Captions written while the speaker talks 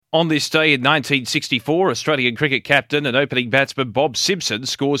On this day in 1964, Australian cricket captain and opening batsman Bob Simpson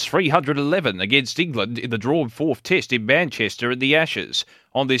scores 311 against England in the drawn fourth test in Manchester in the Ashes.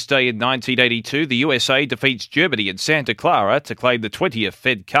 On this day in 1982, the USA defeats Germany in Santa Clara to claim the 20th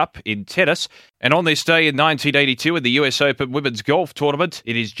Fed Cup in tennis. And on this day in 1982 in the US Open Women's Golf Tournament,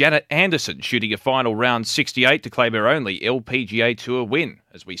 it is Janet Anderson shooting a final round 68 to claim her only LPGA Tour win.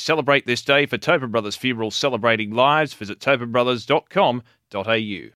 As we celebrate this day for Tobin Brothers Funerals Celebrating Lives, visit tobinbrothers.com.au.